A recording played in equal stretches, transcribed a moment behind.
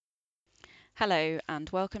Hello and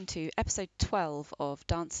welcome to episode 12 of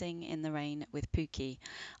Dancing in the Rain with Pooky.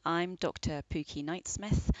 I'm Dr Pooky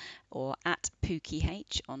Knightsmith, or at Pooky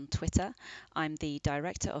H on Twitter. I'm the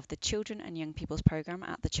director of the Children and Young People's Programme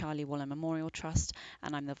at the Charlie Waller Memorial Trust,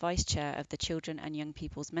 and I'm the vice chair of the Children and Young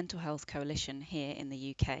People's Mental Health Coalition here in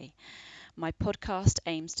the UK. My podcast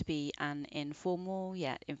aims to be an informal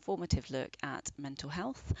yet informative look at mental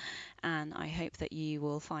health, and I hope that you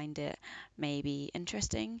will find it maybe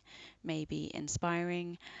interesting, maybe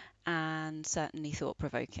inspiring, and certainly thought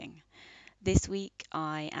provoking. This week,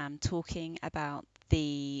 I am talking about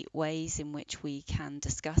the ways in which we can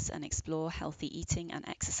discuss and explore healthy eating and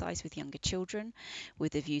exercise with younger children,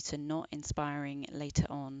 with a view to not inspiring later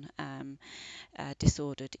on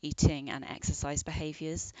disordered eating and exercise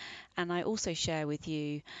behaviours. And I also share with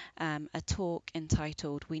you a talk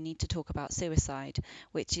entitled We Need to Talk About Suicide,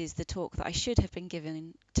 which is the talk that I should have been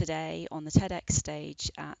given today on the TEDx stage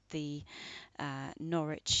at the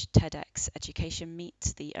Norwich TEDx Education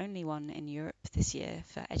Meet, the only one in Europe this year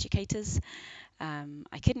for educators.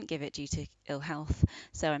 I couldn't give it due to ill health,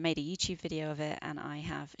 so I made a YouTube video of it and I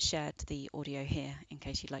have shared the audio here in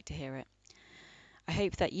case you'd like to hear it. I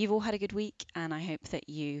hope that you've all had a good week and I hope that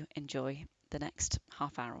you enjoy the next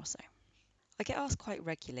half hour or so. I get asked quite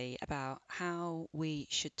regularly about how we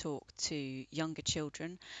should talk to younger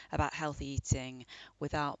children about healthy eating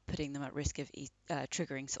without putting them at risk of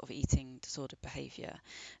triggering sort of eating disordered behaviour.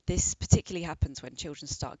 This particularly happens when children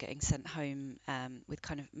start getting sent home with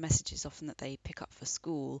kind of messages often that they pick up for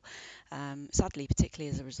school, sadly,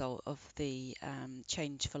 particularly as a result of the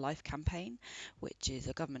Change for Life campaign, which is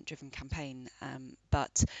a government-driven campaign.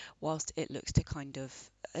 But whilst it looks to kind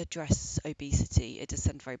of address obesity, it does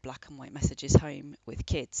send very black and white messages home with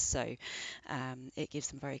kids. So it gives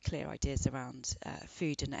them very clear ideas around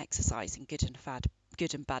food and exercise and good and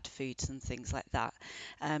bad foods and things like that.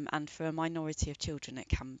 And for a minority of children, it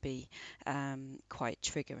can be quite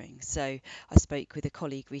triggering. So I spoke with a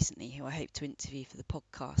colleague recently who I hope to interview for the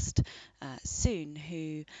podcast soon,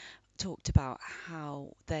 who talked about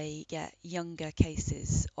how they get younger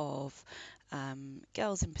cases of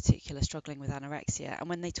girls in particular struggling with anorexia, and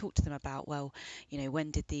when they talk to them about, well,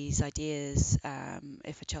 when did these ideas,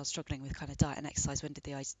 if a child's struggling with kind of diet and exercise, when did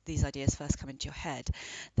these ideas first come into your head,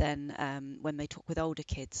 then when they talk with older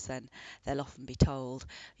kids, then they'll often be told,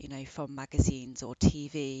 from magazines or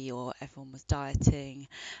TV, or everyone was dieting,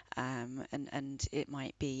 and it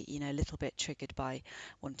might be, a little bit triggered by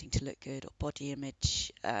wanting to look good or body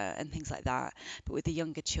image and things like that. But with the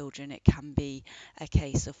younger children, it can be a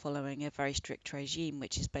case of following a very strict regime,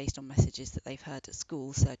 which is based on messages that they've heard at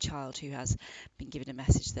school. So a child who has been given a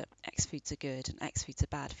message that X foods are good and X foods are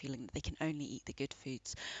bad, feeling that they can only eat the good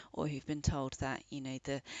foods, or who've been told that,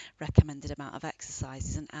 the recommended amount of exercise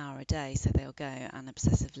is an hour a day, so they'll go and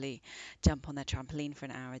obsessively jump on their trampoline for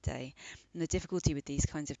an hour a day. And the difficulty with these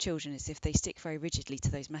kinds of children is if they stick very rigidly to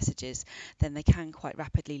those messages, then they can quite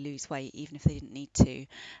rapidly lose weight, even if they didn't need to.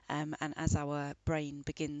 And as our brain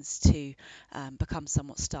begins to become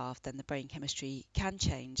somewhat starved, then the brain chemistry can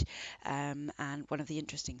change. And one of the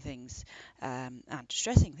interesting things and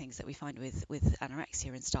distressing things that we find with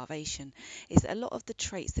anorexia and starvation is that a lot of the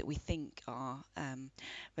traits that we think are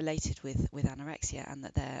related with anorexia and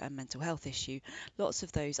that they're a mental health issue, lots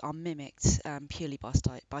of those are mimicked purely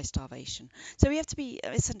by starvation. So we have to be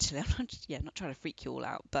essentially, I'm not trying to freak you all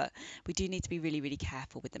out, but we do need to be really, really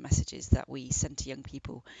careful with the messages that we send to young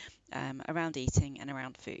people around eating and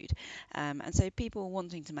around food. And so people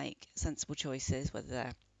wanting to make sensible choices, whether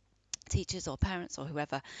they're teachers or parents or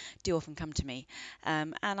whoever, do often come to me.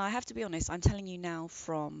 And I have to be honest, I'm telling you now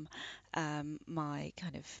from my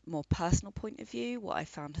kind of more personal point of view, what I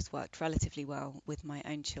found has worked relatively well with my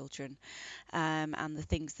own children, and the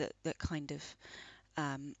things that kind of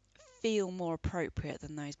feel more appropriate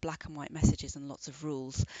than those black and white messages and lots of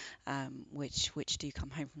rules, which do come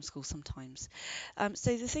home from school sometimes.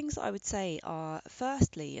 So the things that I would say are,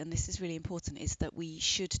 firstly, and this is really important, is that we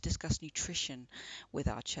should discuss nutrition with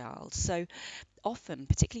our child. So often,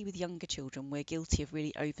 particularly with younger children, we're guilty of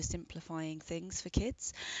really oversimplifying things for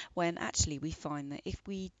kids, when actually we find that if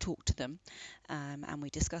we talk to them and we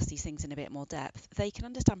discuss these things in a bit more depth, they can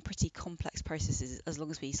understand pretty complex processes as long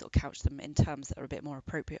as we sort of couch them in terms that are a bit more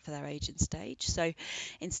appropriate for their age and stage. So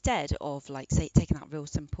instead of, like, say, taking that real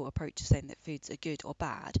simple approach of saying that foods are good or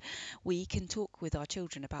bad, we can talk with our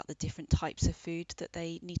children about the different types of food that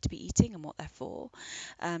they need to be eating and what they're for.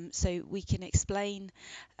 So we can explain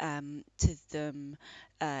to them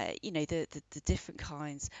the different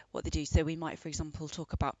kinds, what they do. So we might, for example,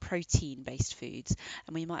 talk about protein-based foods,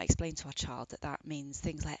 and we might explain to our child that that means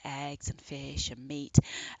things like eggs and fish and meat,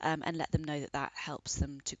 and let them know that that helps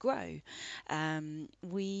them to grow.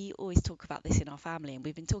 We always talk about this in our family, and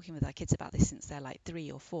we've been talking with our kids about this since they're like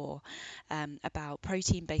 3 or 4, about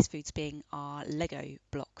protein-based foods being our Lego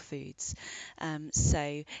block foods.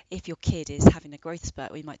 So if your kid is having a growth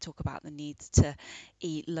spurt, we might talk about the needs to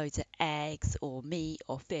eat loads of eggs or meat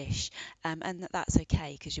or fish, and that's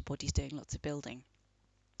okay because your body's doing lots of building.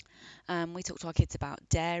 We talk to our kids about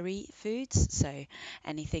dairy foods, so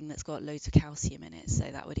anything that's got loads of calcium in it. So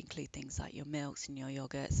that would include things like your milks and your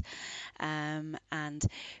yogurts. And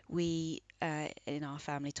we, in our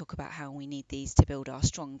family, talk about how we need these to build our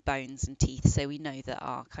strong bones and teeth. So we know that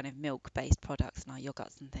our kind of milk-based products and our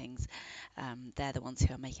yogurts and things, they're the ones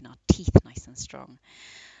who are making our teeth nice and strong.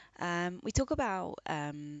 We talk about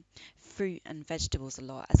fruit and vegetables a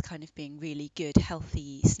lot as kind of being really good,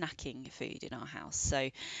 healthy snacking food in our house. So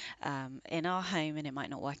in our home, and it might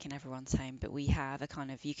not work in everyone's home, but we have a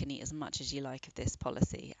kind of you can eat as much as you like of this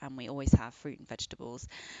policy, and we always have fruit and vegetables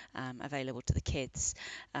available to the kids.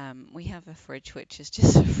 We have a fridge which is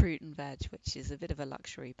just fruit and veg, which is a bit of a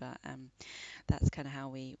luxury, but that's kind of how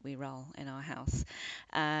we roll in our house.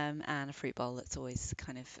 And a fruit bowl that's always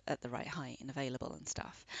kind of at the right height and available and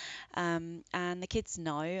stuff. And the kids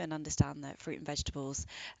know and understand that fruit and vegetables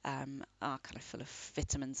are kind of full of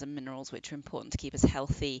vitamins and minerals which are important to keep us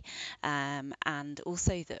healthy, and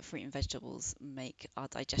also that fruit and vegetables make our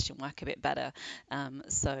digestion work a bit better.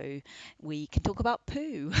 So we can talk about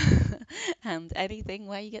poo, and anything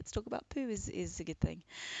where you get to talk about poo is a good thing.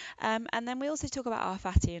 And then we also talk about our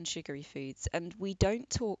fatty and sugary foods, and we don't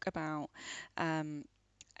talk about um,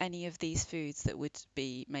 any of these foods that would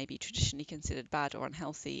be maybe traditionally considered bad or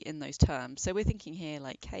unhealthy in those terms. So we're thinking here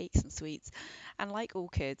like cakes and sweets, and like all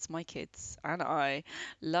kids, my kids and I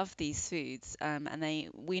love these foods, and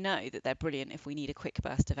we know that they're brilliant if we need a quick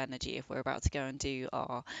burst of energy, if we're about to go and do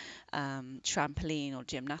our trampoline or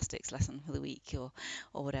gymnastics lesson for the week or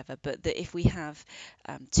whatever. But that if we have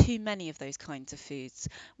too many of those kinds of foods,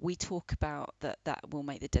 we talk about that will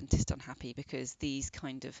make the dentist unhappy because these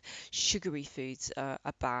kind of sugary foods are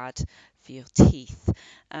bad for your teeth.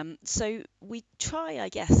 So we try, I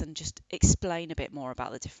guess, and just explain a bit more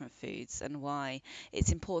about the different foods and why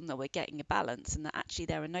it's important that we're getting a balance, and that actually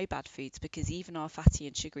there are no bad foods, because even our fatty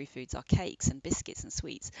and sugary foods, our cakes and biscuits and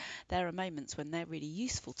sweets, there are moments when they're really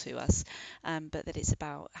useful to us, but that it's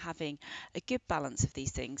about having a good balance of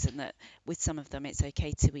these things, and that with some of them it's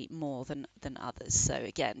okay to eat more than others. So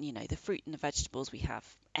again, the fruit and the vegetables we have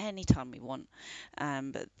anytime we want,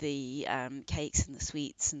 but the cakes and the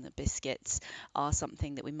sweets and the biscuits are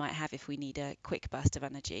something that we might have if we need a quick burst of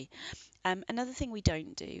energy. Another thing we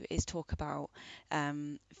don't do is talk about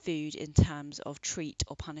food in terms of treat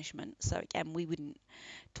or punishment. So again, we wouldn't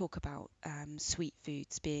talk about sweet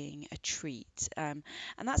foods being a treat, and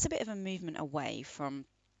that's a bit of a movement away from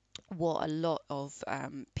what a lot of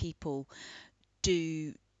people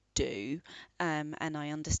do do, and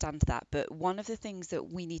I understand that. But one of the things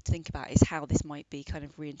that we need to think about is how this might be kind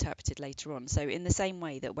of reinterpreted later on. So in the same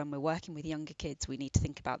way that when we're working with younger kids, we need to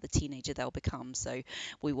think about the teenager they'll become. So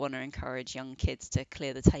we want to encourage young kids to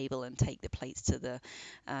clear the table and take the plates to the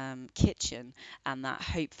kitchen, and that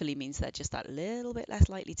hopefully means they're just that little bit less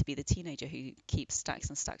likely to be the teenager who keeps stacks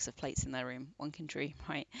and stacks of plates in their room. One can dream,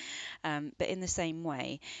 right? But in the same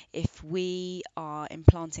way, if we are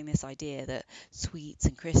implanting this idea that sweets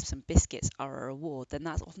and crisps and biscuits are a reward, then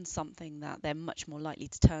that's often something that they're much more likely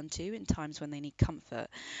to turn to in times when they need comfort,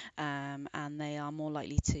 and they are more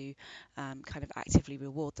likely to kind of actively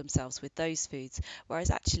reward themselves with those foods. Whereas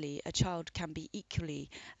actually, a child can be equally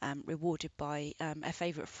rewarded by a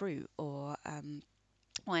favourite fruit or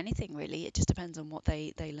anything really. It just depends on what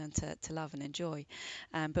they learn to love and enjoy.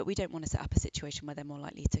 But we don't want to set up a situation where they're more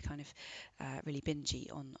likely to kind of really binge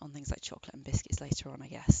eat on things like chocolate and biscuits later on, I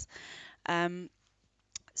guess.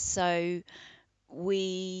 So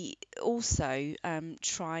we also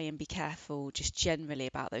try and be careful just generally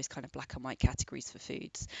about those kind of black and white categories for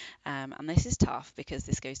foods. And this is tough because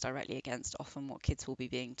this goes directly against often what kids will be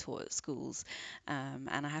being taught at schools. And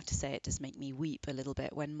I have to say, it does make me weep a little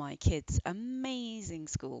bit when my kids, amazing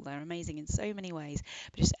school, they're amazing in so many ways,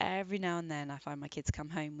 but just every now and then I find my kids come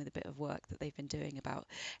home with a bit of work that they've been doing about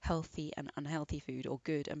healthy and unhealthy food, or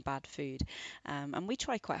good and bad food. And we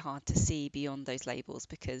try quite hard to see beyond those labels,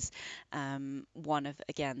 because one of,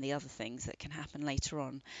 again, the other things that can happen later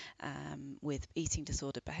on with eating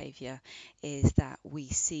disordered behaviour is that we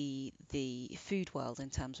see the food world in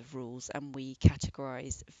terms of rules and we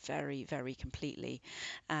categorise very, very completely.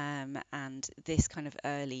 And this kind of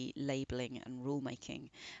early labelling and rule making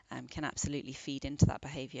can absolutely feed into that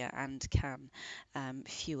behaviour and can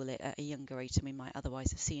fuel it at a younger age than we might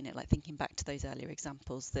otherwise have seen it. Like thinking back to those earlier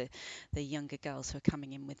examples, the younger girls who are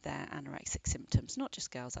coming in with their anorexic symptoms, not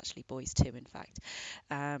just girls, actually boys too, in fact,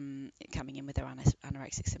 coming in with their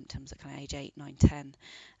anorexic symptoms at kind of age 8, 9, 10,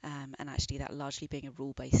 and actually that largely being a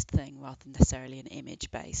rule-based thing rather than necessarily an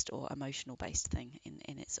image-based or emotional-based thing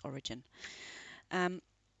in its origin.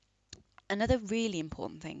 Another really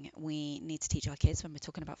important thing we need to teach our kids when we're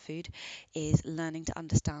talking about food is learning to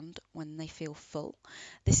understand when they feel full.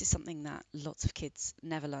 This is something that lots of kids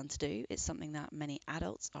never learn to do. It's something that many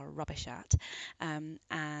adults are rubbish at.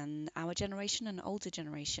 And our generation and older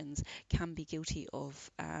generations can be guilty of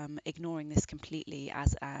ignoring this completely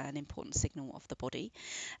as an important signal of the body,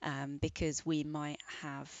 because we might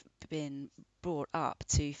have been brought up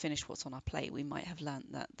to finish what's on our plate. We might have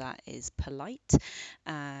learnt that that is polite,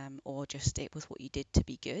 or just it was what you did to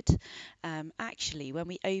be good. Actually, when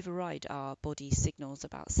we override our body's signals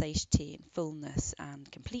about satiety and fullness and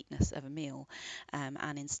completeness of a meal,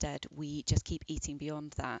 and instead we just keep eating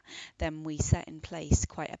beyond that, then we set in place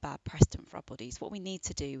quite a bad precedent for our bodies. What we need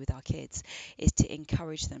to do with our kids is to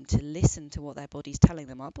encourage them to listen to what their body's telling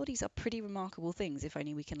them. Our bodies are pretty remarkable things if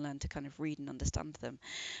only we can learn to kind of read and understand them,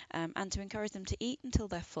 and to encourage them to eat until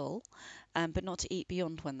they're full, but not to eat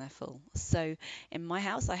beyond when they're full. So in my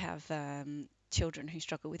house, I have children who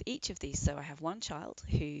struggle with each of these. So I have one child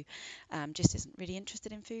who just isn't really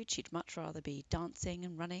interested in food. She'd much rather be dancing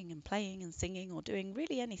and running and playing and singing or doing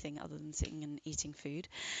really anything other than sitting and eating food.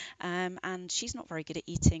 And she's not very good at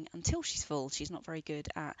eating until she's full. She's not very good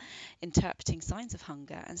at interpreting signs of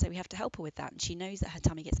hunger. And so we have to help her with that. And she knows that her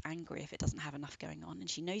tummy gets angry if it doesn't have enough going on. And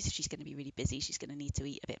she knows if she's going to be really busy, she's going to need to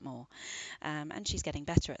eat a bit more. And she's getting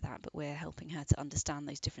better at that, but we're helping her to understand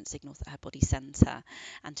those different signals that her body sends her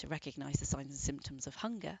and to recognise the signs and symptoms of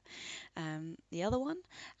hunger. The other one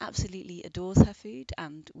absolutely adores her food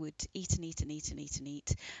and would eat and eat and eat and eat and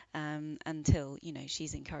eat until,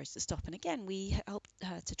 she's encouraged to stop. And again, we help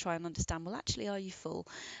her to try and understand, well, actually, are you full?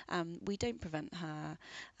 We don't prevent her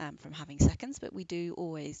from having seconds, but we do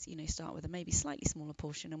always, start with a maybe slightly smaller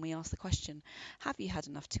portion, and we ask the question, have you had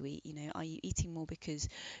enough to eat? Are you eating more because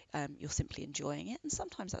you're simply enjoying it? And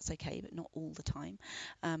sometimes that's okay, but not all the time.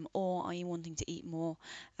 Or are you wanting to eat more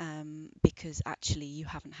because actually you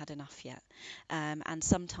haven't had enough yet? And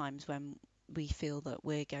sometimes when we feel that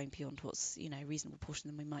we're going beyond what's a reasonable portion,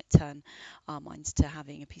 then we might turn our minds to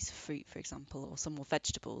having a piece of fruit, for example, or some more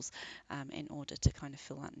vegetables in order to kind of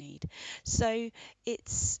fill that need. So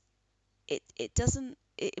it doesn't.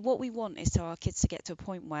 What we want is to our kids to get to a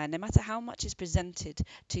point where no matter how much is presented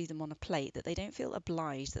to them on a plate, that they don't feel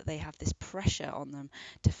obliged, that they have this pressure on them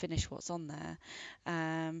to finish what's on there,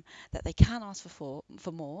 that they can ask for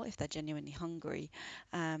more if they're genuinely hungry,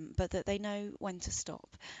 but that they know when to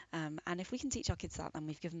stop. And if we can teach our kids that, then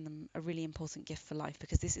we've given them a really important gift for life,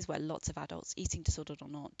 because this is where lots of adults, eating disordered or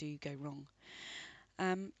not, do go wrong.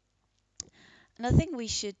 Another thing we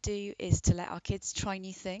should do is to let our kids try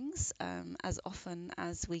new things as often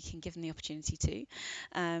as we can give them the opportunity to.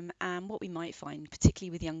 And what we might find,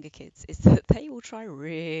 particularly with younger kids, is that they will try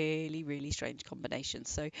really, really strange combinations.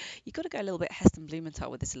 So you've got to go a little bit Heston Blumenthal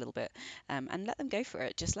with this a little bit, and let them go for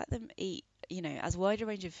it. Just let them eat as wide a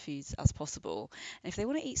range of foods as possible. And if they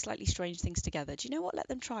want to eat slightly strange things together, do you know what? Let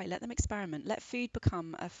them try, let them experiment, let food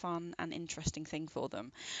become a fun and interesting thing for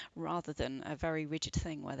them, rather than a very rigid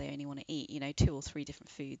thing where they only want to eat, 2 or 3 different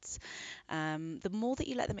foods. The more that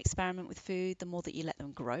you let them experiment with food, the more that you let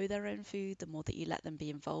them grow their own food, the more that you let them be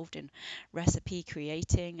involved in recipe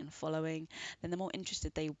creating and following, then the more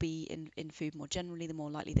interested they will be in food more generally, the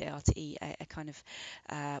more likely they are to eat a kind of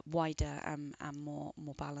wider and more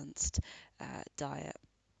balanced diet.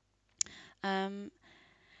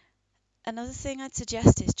 Another thing I'd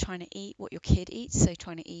suggest is trying to eat what your kid eats, so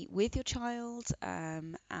trying to eat with your child,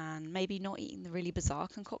 and maybe not eating the really bizarre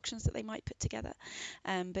concoctions that they might put together.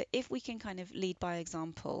 But if we can kind of lead by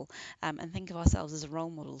example and think of ourselves as a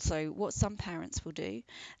role model, so what some parents will do,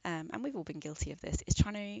 and we've all been guilty of this, is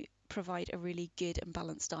trying to provide a really good and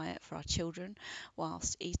balanced diet for our children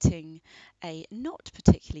whilst eating a not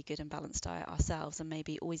particularly good and balanced diet ourselves, and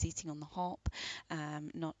maybe always eating on the hop,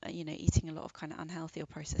 not eating a lot of kind of unhealthy or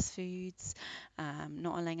processed foods,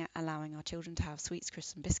 not allowing our children to have sweets,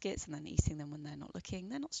 crisps and biscuits and then eating them when they're not looking.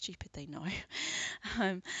 They're not stupid, they know.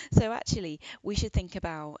 So actually we should think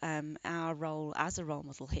about our role as a role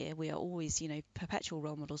model here. We are always, perpetual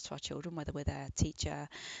role models to our children, whether we're their teacher,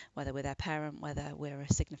 whether we're their parent, whether we're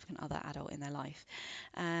a significant other adult in their life.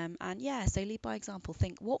 And yeah, so lead by example.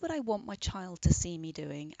 Think, what would I want my child to see me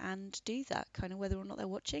doing, and do that. Kind of whether or not they're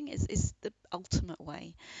watching is the ultimate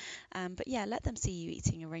way. But yeah, let them see you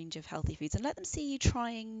eating a range of healthy foods, and let them see you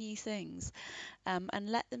trying new things, and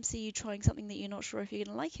let them see you trying something that you're not sure if you're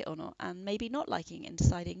going to like it or not, and maybe not liking it and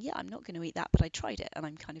deciding, yeah, I'm not going to eat that, but I tried it and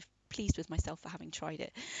I'm kind of pleased with myself for having tried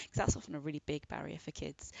it, because that's often a really big barrier for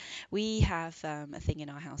kids. We have a thing in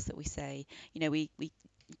our house that we say, we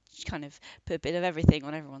kind of put a bit of everything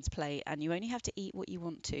on everyone's plate, and you only have to eat what you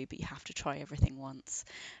want to, but you have to try everything once.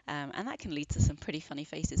 And that can lead to some pretty funny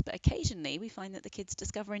faces, but occasionally we find that the kids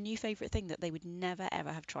discover a new favourite thing that they would never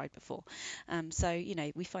ever have tried before. So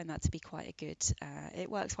we find that to be quite a good, it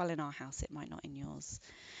works well in our house, it might not in yours.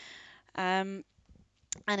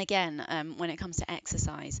 And again, when it comes to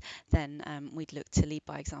exercise, then we'd look to lead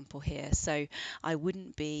by example here. So I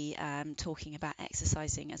wouldn't be talking about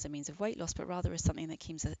exercising as a means of weight loss, but rather as something that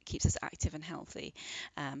keeps us active and healthy,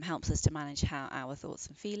 helps us to manage our thoughts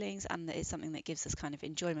and feelings, and that it's something that gives us kind of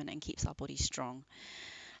enjoyment and keeps our body strong.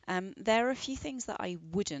 There are a few things that I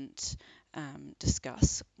wouldn't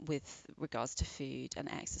discuss with regards to food and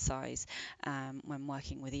exercise when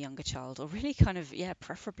working with a younger child, or really kind of, yeah,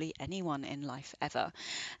 preferably anyone in life ever.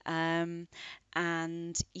 Um,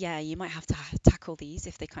 and yeah, you might have to tackle these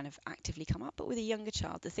if they kind of actively come up. But with a younger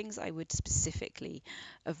child, the things I would specifically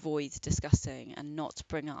avoid discussing and not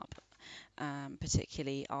bring up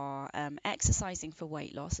particularly are exercising for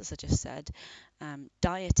weight loss, as I just said,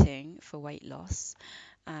 dieting for weight loss,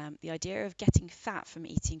 the idea of getting fat from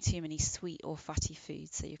eating too many sweet or fatty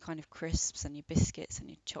foods, so your kind of crisps and your biscuits and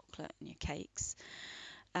your chocolate and your cakes.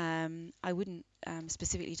 I wouldn't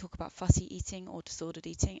specifically talk about fussy eating or disordered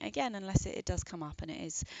eating, again, unless it does come up, and it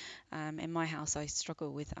is. In my house, I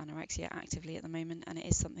struggle with anorexia actively at the moment, and it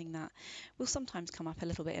is something that will sometimes come up a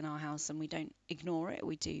little bit in our house, and we don't ignore it.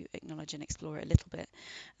 We do acknowledge and explore it a little bit,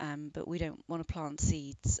 but we don't want to plant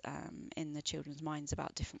seeds in the children's minds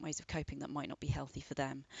about different ways of coping that might not be healthy for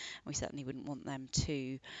them. We certainly wouldn't want them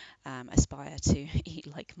to aspire to eat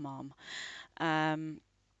like mom.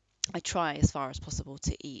 I try as far as possible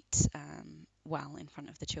to eat well in front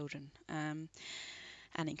of the children,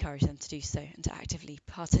 and encourage them to do so and to actively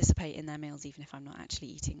participate in their meals, even if I'm not actually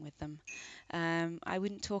eating with them. I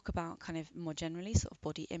wouldn't talk about kind of more generally sort of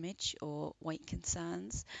body image or weight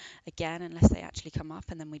concerns, again, unless they actually come up,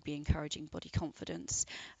 and then we'd be encouraging body confidence,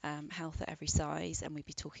 health at every size, and we'd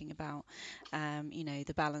be talking about,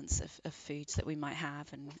 the balance of foods that we might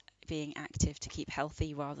have, and being active to keep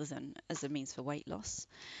healthy rather than as a means for weight loss.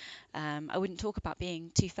 I wouldn't talk about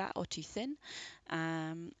being too fat or too thin,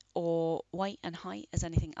 or weight and height as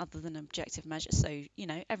anything other than objective measures. So,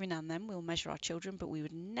 every now and then we'll measure our children, but we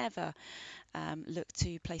would never look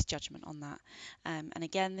to place judgment on that. And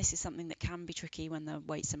again, this is something that can be tricky when the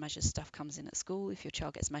weights and measures stuff comes in at school. If your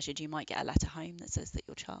child gets measured, you might get a letter home that says that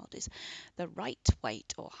your child is the right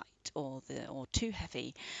weight or height, or too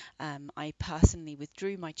heavy. I personally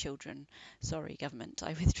withdrew my children, sorry government,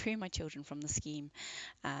 I withdrew my children from the scheme,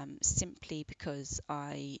 simply because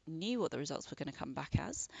I knew what the results were going to come back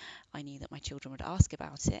as. I knew that my children would ask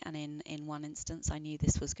about it, and in one instance I knew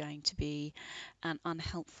this was going to be an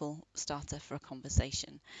unhelpful starter for a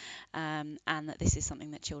conversation, and that this is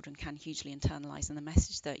something that children can hugely internalise, and the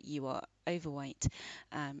message that you are overweight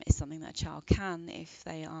is something that a child can, if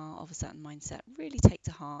they are of a certain mindset, really take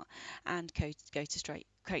to heart and go to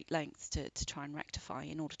great lengths to try and rectify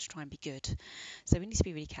in order to try and be good. So we need to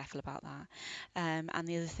be really careful about that. And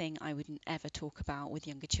the other thing I wouldn't ever talk about with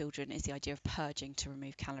younger children is the idea of purging to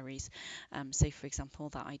remove calories. So for example,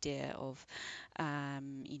 that idea of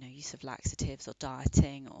use of laxatives or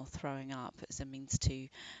dieting or throwing up as a means to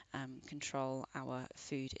control our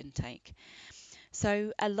food intake.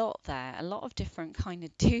 So a lot there, a lot of different kind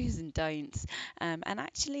of do's and don'ts. And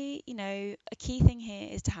actually, a key thing here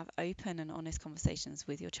is to have open and honest conversations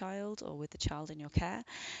with your child or with the child in your care,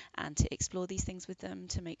 and to explore these things with them,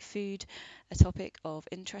 to make food a topic of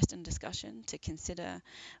interest and discussion, to consider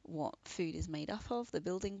what food is made up of, the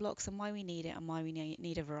building blocks, and why we need it, and why we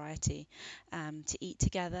need a variety, to eat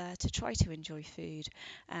together, to try to enjoy food,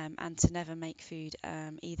 and to never make food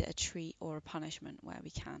either a treat or a punishment where we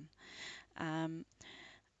can. Um,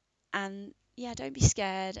 And yeah, don't be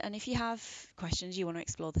scared. And if you have questions, you want to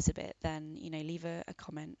explore this a bit, then leave a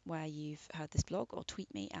comment where you've heard this blog or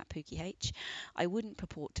tweet me at PookyH. I wouldn't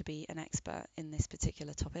purport to be an expert in this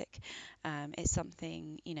particular topic. It's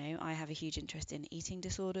something, I have a huge interest in eating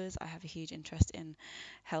disorders. I have a huge interest in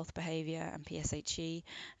health behaviour and PSHE.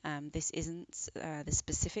 This isn't the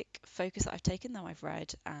specific focus that I've taken, though I've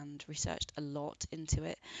read and researched a lot into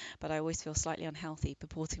it. But I always feel slightly unhealthy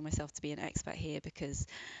purporting myself to be an expert here because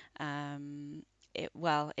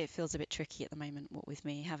it feels a bit tricky at the moment, what with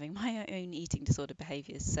me having my own eating disorder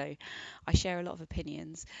behaviours. So I share a lot of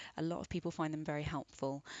opinions. A lot of people find them very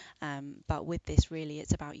helpful. But with this, really,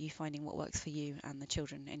 it's about you finding what works for you and the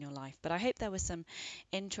children in your life. But I hope there was some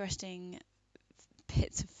interesting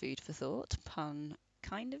bits of food for thought, pun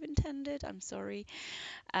kind of intended, I'm sorry.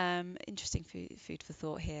 Interesting food for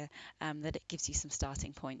thought here, that it gives you some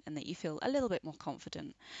starting point and that you feel a little bit more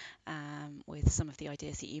confident with some of the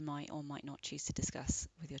ideas that you might or might not choose to discuss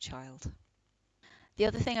with your child. The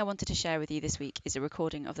other thing I wanted to share with you this week is a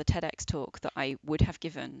recording of the TEDx talk that I would have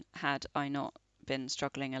given had I not been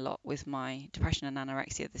struggling a lot with my depression and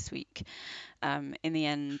anorexia this week. In the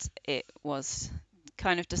end, it was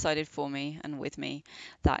kind of decided for me and with me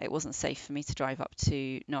that it wasn't safe for me to drive up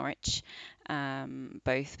to Norwich,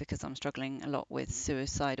 both because I'm struggling a lot with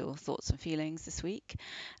suicidal thoughts and feelings this week,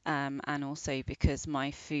 and also because my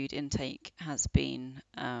food intake has been,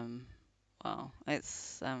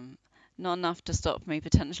 it's not enough to stop me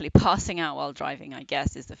potentially passing out while driving, I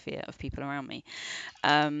guess, is the fear of people around me.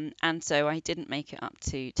 And so I didn't make it up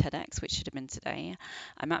to TEDx, which should have been today.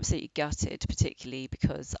 I'm absolutely gutted, particularly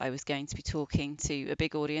because I was going to be talking to a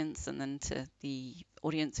big audience and then to the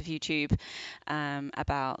audience of YouTube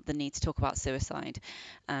about the need to talk about suicide.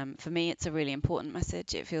 For me, it's a really important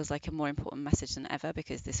message. It feels like a more important message than ever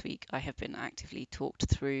because this week I have been actively talked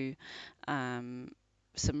through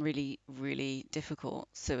some really, really difficult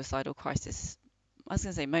suicidal crisis. I was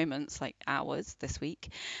going to say moments, like hours this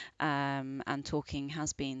week, and talking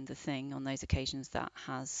has been the thing on those occasions that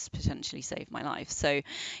has potentially saved my life. So,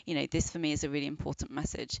 this for me is a really important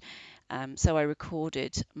message. So I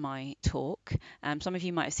recorded my talk. Some of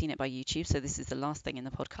you might have seen it by YouTube, so this is the last thing in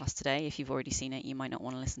the podcast today. If you've already seen it, you might not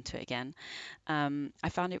want to listen to it again. I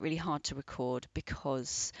found it really hard to record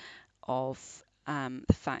because of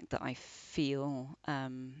the fact that I feel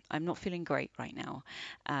I'm not feeling great right now,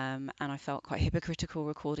 and I felt quite hypocritical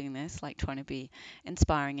recording this, like trying to be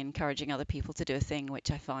inspiring, encouraging other people to do a thing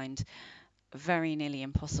which I find very nearly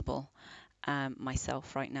impossible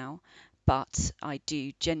myself right now. But I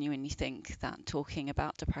do genuinely think that talking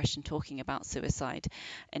about depression, talking about suicide,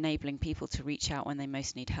 enabling people to reach out when they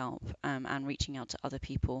most need help, and reaching out to other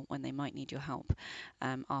people when they might need your help,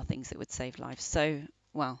 are things that would save lives. So,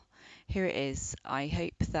 well, here it is. I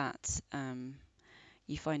hope that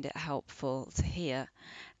you find it helpful to hear,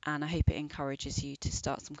 and I hope it encourages you to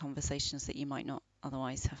start some conversations that you might not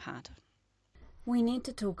otherwise have had. We need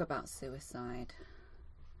to talk about suicide.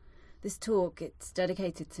 This talk, it's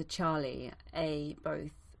dedicated to Charlie, a both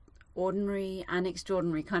ordinary and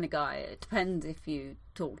extraordinary kind of guy. It depends if you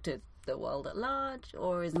talk to the world at large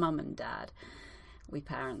or his mum and dad. We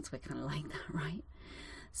parents, we're kind of like that, right?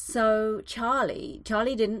 So Charlie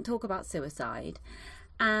didn't talk about suicide,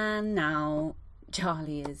 and now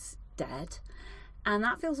Charlie is dead, and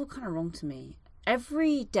that feels all kind of wrong to me.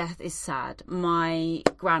 Every death is sad. My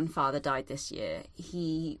grandfather died this year.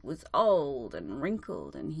 He was old and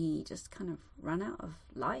wrinkled and he just kind of ran out of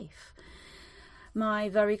life. My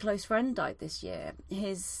very close friend died this year.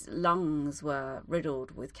 His lungs were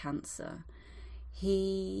riddled with cancer.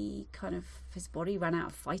 His body ran out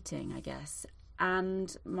of fighting, I guess.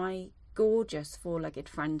 And my gorgeous four-legged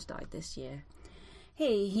friend died this year.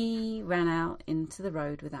 He ran out into the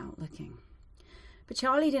road without looking. But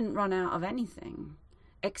Charlie didn't run out of anything,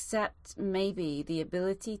 except maybe the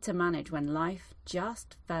ability to manage when life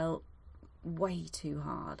just felt way too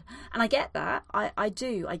hard. And I get that. I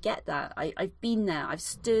do. I get that. I've been there. I've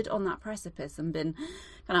stood on that precipice and been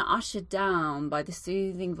kind of ushered down by the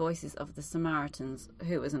soothing voices of the Samaritans,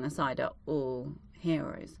 who, as an aside, are all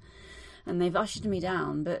heroes. And they've ushered me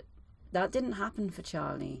down, but that didn't happen for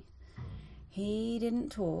Charlie. He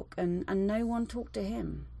didn't talk, and no one talked to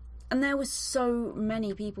him. And there were so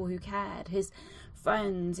many people who cared. His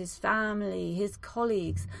friends, his family, his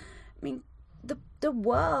colleagues. I mean, the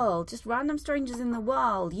world, just random strangers in the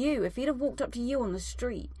world. If he'd have walked up to you on the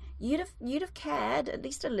street, you'd have cared at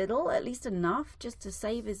least a little, at least enough, just to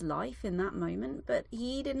save his life in that moment. But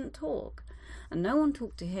he didn't talk, and no one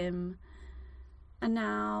talked to him. And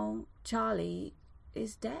now Charlie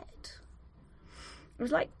is dead. It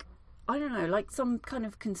was like I don't know, like some kind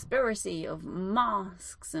of conspiracy of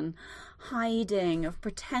masks and hiding, of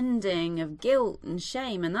pretending, of guilt and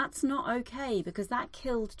shame. And that's not okay, because that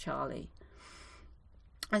killed Charlie.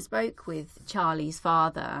 I spoke with Charlie's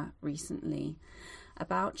father recently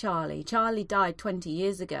about Charlie. Charlie died 20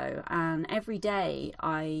 years ago, and every day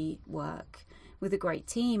I work with a great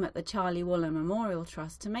team at the Charlie Waller Memorial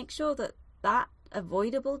Trust to make sure that that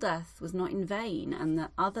avoidable death was not in vain, and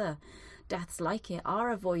that other deaths like it are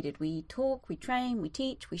avoided. We talk, we train, we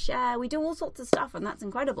teach, we share, we do all sorts of stuff, and that's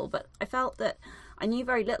incredible. But I felt that I knew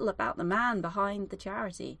very little about the man behind the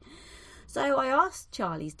charity. So I asked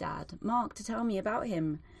Charlie's dad, Mark, to tell me about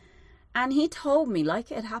him. And he told me,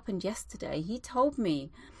 like it had happened yesterday, he told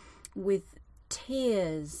me with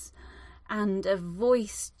tears and a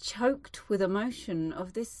voice choked with emotion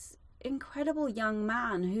of this incredible young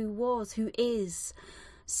man who is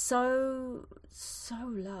so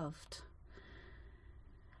loved.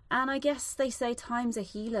 And I guess they say time's a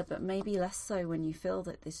healer, but maybe less so when you feel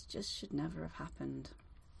that this just should never have happened.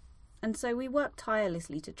 And so we work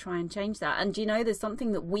tirelessly to try and change that. And you know, there's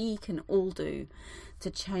something that we can all do to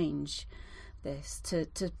change this,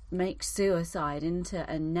 to make suicide into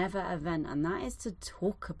a never event, and that is to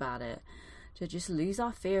talk about it, to just lose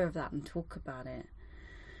our fear of that and talk about it.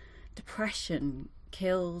 Depression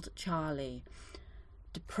killed Charlie.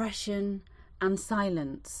 Depression and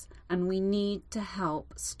silence, and we need to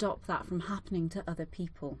help stop that from happening to other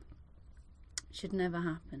people. It should never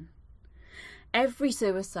happen. Every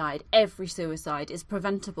suicide is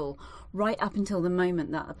preventable right up until the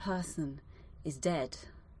moment that a person is dead.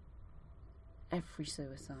 Every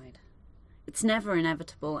suicide. It's never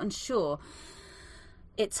inevitable, and sure,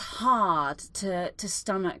 it's hard to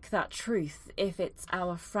stomach that truth if it's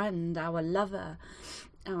our friend, our lover,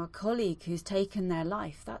 our colleague who's taken their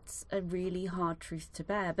life. That's a really hard truth to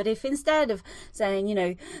bear. But if instead of saying, you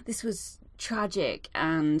know, this was tragic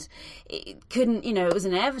and it couldn't, you know, it was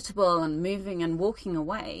inevitable, and moving and walking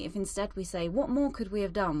away, if instead we say, what more could we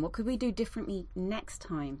have done? What could we do differently next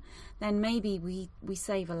time? Then maybe we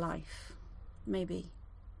save a life. Maybe.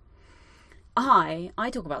 I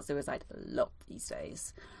talk about suicide a lot these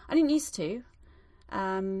days. I didn't used to.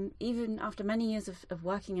 Even after many years of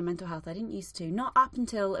working in mental health, I didn't used to. Not up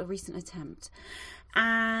until a recent attempt.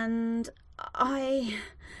 And I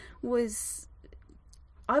was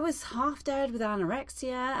half dead with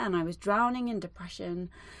anorexia, and I was drowning in depression.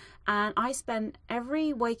 And I spent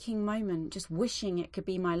every waking moment just wishing it could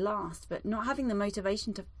be my last, but not having the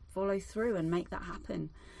motivation to follow through and make that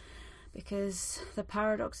happen. Because the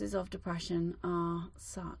paradoxes of depression are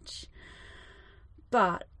such.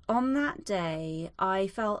 But on that day, I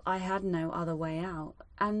felt I had no other way out.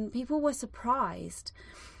 And people were surprised.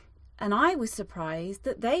 And I was surprised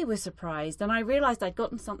that they were surprised. And I realised I'd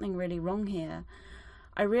gotten something really wrong here.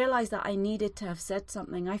 I realised that I needed to have said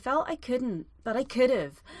something. I felt I couldn't, but I could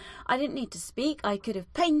have. I didn't need to speak. I could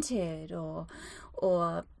have painted or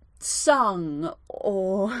sung,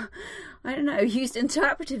 or I don't know, used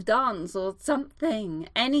interpretive dance or something,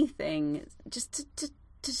 anything, just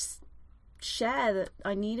to share that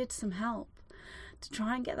I needed some help, to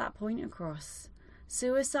try and get that point across.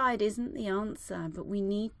 Suicide isn't the answer, but we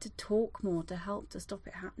need to talk more to help to stop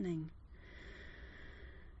it happening.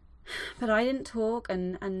 But I didn't talk,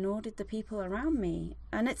 and nor did the people around me.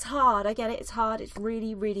 And it's hard, I get it, it's hard, it's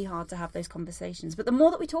really, really hard to have those conversations. But the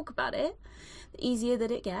more that we talk about it, the easier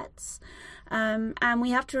that it gets. And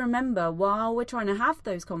we have to remember, while we're trying to have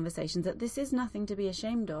those conversations, that this is nothing to be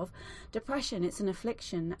ashamed of. Depression, it's an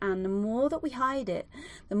affliction. And the more that we hide it,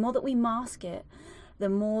 the more that we mask it, the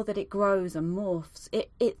more that it grows and morphs.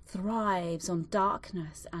 It thrives on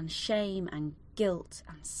darkness and shame and guilt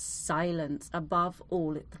and silence. Above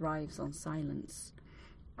all, it thrives on silence.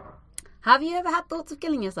 Have you ever had thoughts of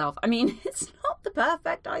killing yourself? I mean, it's not the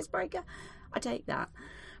perfect icebreaker. I take that.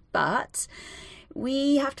 But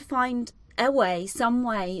we have to find a way, some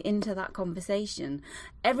way into that conversation.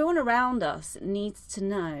 Everyone around us needs to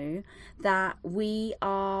know that we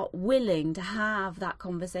are willing to have that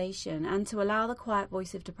conversation and to allow the quiet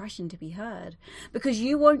voice of depression to be heard. Because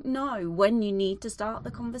you won't know when you need to start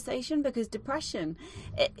the conversation, because depression,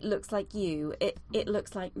 it looks like you, it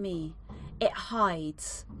looks like me. It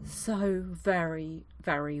hides so very,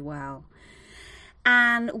 very well.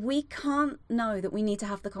 And we can't know that we need to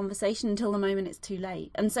have the conversation until the moment it's too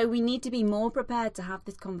late. And so we need to be more prepared to have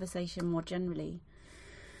this conversation more generally.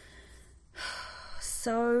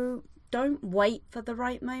 So don't wait for the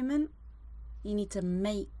right moment. You need to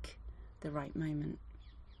make the right moment.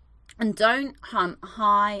 And don't hunt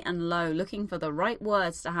high and low looking for the right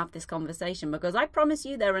words to have this conversation, because I promise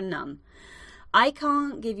you there are none. I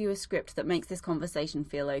can't give you a script that makes this conversation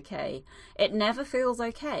feel okay. It never feels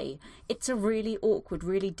okay. It's a really awkward,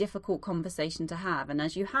 really difficult conversation to have. And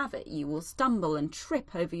as you have it, you will stumble and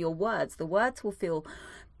trip over your words. The words will feel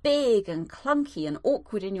big and clunky and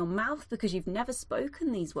awkward in your mouth because you've never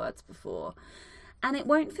spoken these words before. And it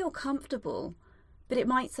won't feel comfortable, but it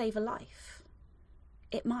might save a life.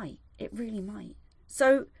 It might. It really might.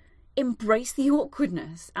 So embrace the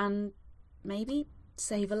awkwardness and maybe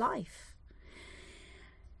save a life.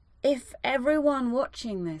 If everyone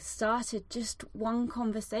watching this started just one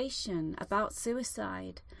conversation about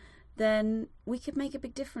suicide, then we could make a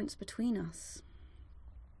big difference between us.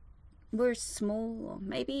 We're a small, or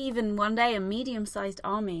maybe even one day a medium-sized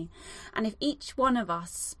army. And if each one of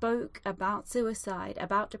us spoke about suicide,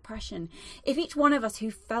 about depression, if each one of us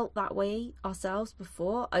who felt that way ourselves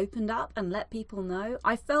before opened up and let people know,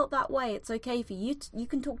 I felt that way, it's okay for you, you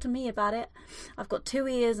can talk to me about it, I've got 2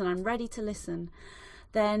 ears and I'm ready to listen,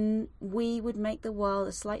 then we would make the world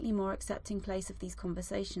a slightly more accepting place of these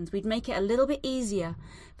conversations. We'd make it a little bit easier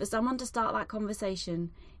for someone to start that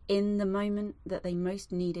conversation in the moment that they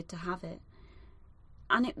most needed to have it.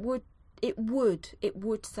 And it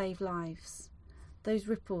would save lives. Those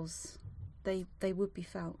ripples, they would be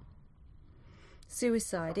felt.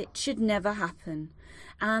 Suicide, it should never happen.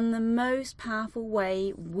 And the most powerful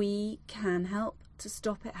way we can help to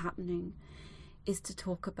stop it happening is to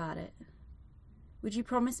talk about it. Would you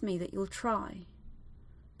promise me that you'll try?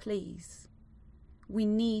 Please. We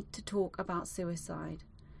need to talk about suicide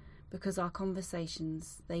because our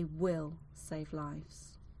conversations, they will save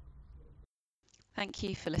lives. Thank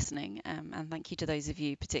you for listening, and thank you to those of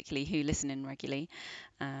you particularly who listen in regularly.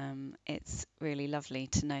 It's really lovely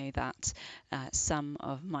to know that some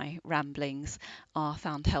of my ramblings are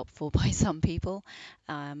found helpful by some people.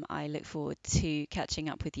 I look forward to catching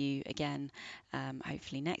up with you again,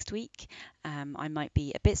 hopefully next week. I might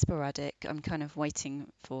be a bit sporadic. I'm kind of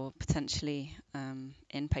waiting for potentially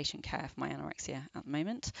inpatient care for my anorexia at the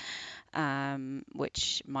moment,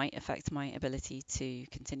 which might affect my ability to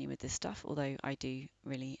continue with this stuff, although I do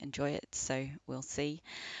really enjoy it, so we'll see.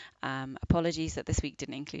 Apologies that this week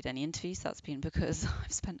didn't include any interviews. That's been because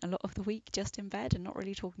I've spent a lot of the week just in bed and not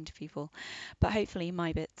really talking to people, but hopefully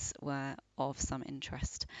my bits were of some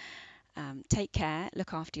interest. Take care,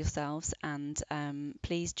 look after yourselves, and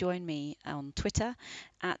please join me on Twitter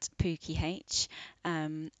at PookyH.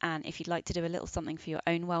 And if you'd like to do a little something for your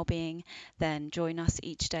own well-being, then join us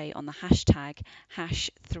each day on the hashtag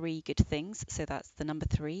 #3goodthings. So that's the number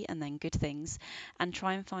 3 and then good things, and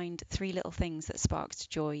try and find 3 little things that sparked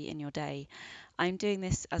joy in your day. I'm doing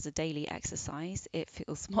this as a daily exercise. It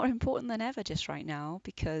feels more important than ever just right now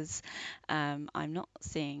because I'm not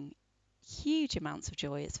seeing huge amounts of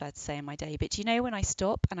joy, it's fair to say, in my day. But you know, when I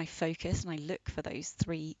stop and I focus and I look for those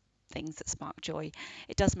 3 things that spark joy,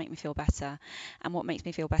 it does make me feel better. And what makes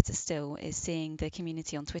me feel better still is seeing the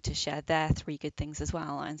community on Twitter share their 3 good things as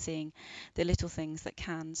well, and seeing the little things that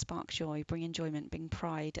can spark joy, bring enjoyment, bring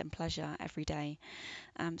pride and pleasure every day.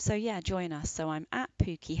 So yeah, join us. So I'm at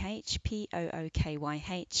PookyH,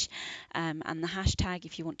 POOKYH, and the hashtag,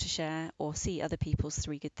 if you want to share or see other people's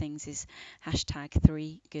 3 good things, is hashtag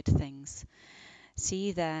 3goodthings. See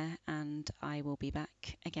you there, and I will be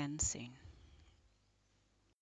back again soon.